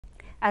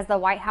As the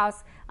White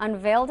House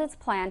unveiled its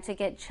plan to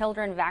get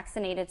children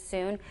vaccinated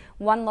soon,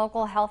 one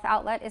local health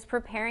outlet is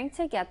preparing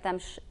to get them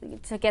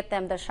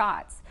the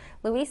shots.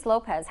 Luis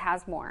Lopez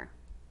has more.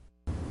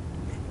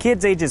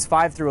 Kids ages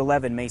 5 through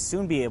 11 may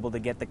soon be able to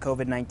get the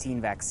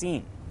COVID-19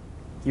 vaccine.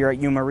 Here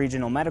at Yuma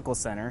Regional Medical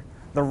Center,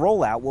 the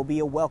rollout will be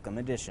a welcome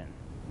addition.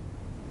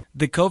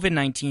 The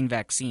COVID-19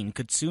 vaccine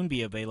could soon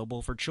be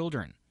available for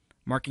children,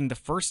 marking the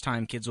first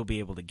time kids will be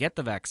able to get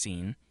the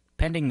vaccine,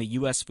 pending the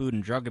U.S. Food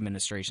and Drug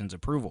Administration's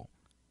approval.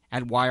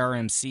 At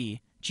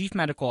YRMC, Chief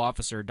Medical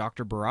Officer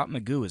Dr. Bharat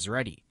Magoo is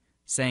ready,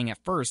 saying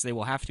at first they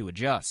will have to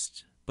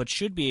adjust, but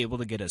should be able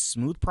to get a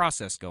smooth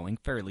process going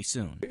fairly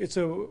soon. It's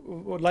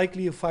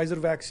likely a Pfizer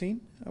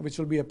vaccine, which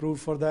will be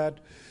approved for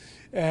that,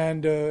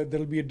 and there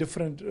will be a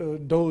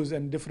different dose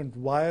and different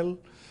vial.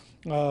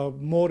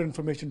 More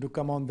information to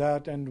come on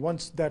that, and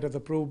once that is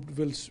approved,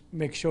 we'll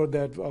make sure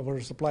that our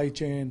supply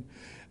chain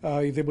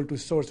is able to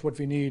source what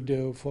we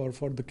need for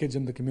the kids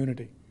in the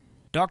community.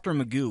 Dr.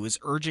 Magoo is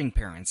urging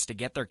parents to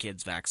get their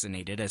kids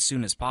vaccinated as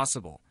soon as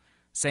possible,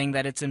 saying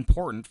that it's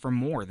important for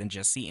more than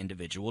just the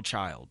individual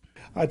child.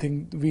 I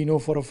think we know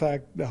for a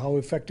fact how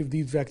effective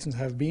these vaccines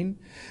have been,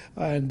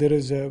 and there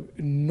is a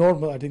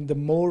normal, I think the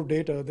more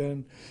data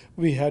than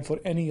we had for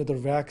any other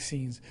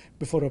vaccines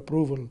before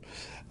approval.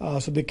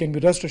 So they can be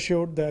rest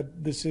assured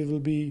that this will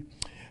be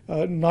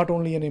not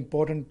only an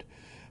important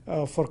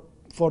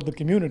for the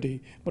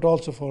community, but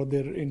also for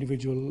their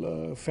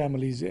individual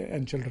families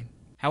and children.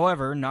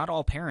 However, not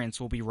all parents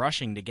will be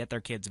rushing to get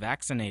their kids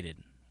vaccinated.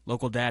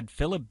 Local dad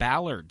Philip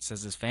Ballard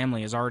says his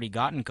family has already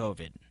gotten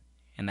COVID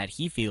and that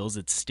he feels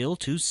it's still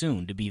too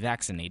soon to be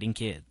vaccinating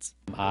kids.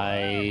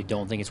 I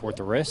don't think it's worth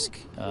the risk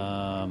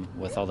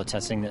with all the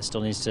testing that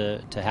still needs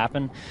to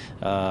happen,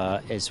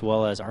 as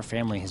well as our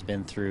family has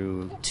been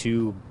through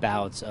 2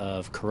 bouts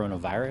of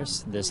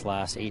coronavirus this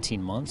last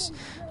 18 months.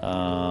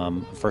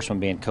 First one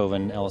being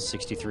COVID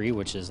L63,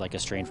 which is like a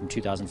strain from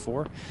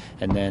 2004,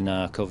 and then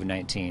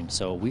COVID-19.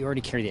 So we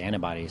already carry the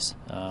antibodies,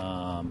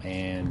 so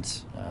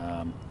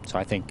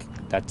I think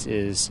that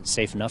is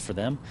safe enough for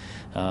them,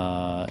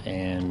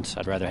 and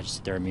I'd rather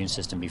their immune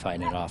system be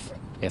fighting it off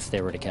if they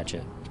were to catch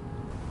it.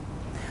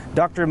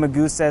 Dr.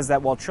 Magoo says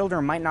that while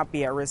children might not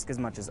be at risk as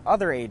much as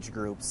other age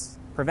groups,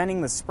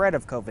 preventing the spread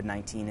of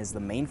COVID-19 is the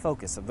main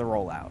focus of the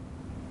rollout.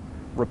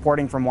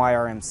 Reporting from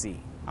YRMC,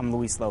 I'm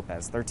Luis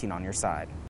Lopez, 13 on your side.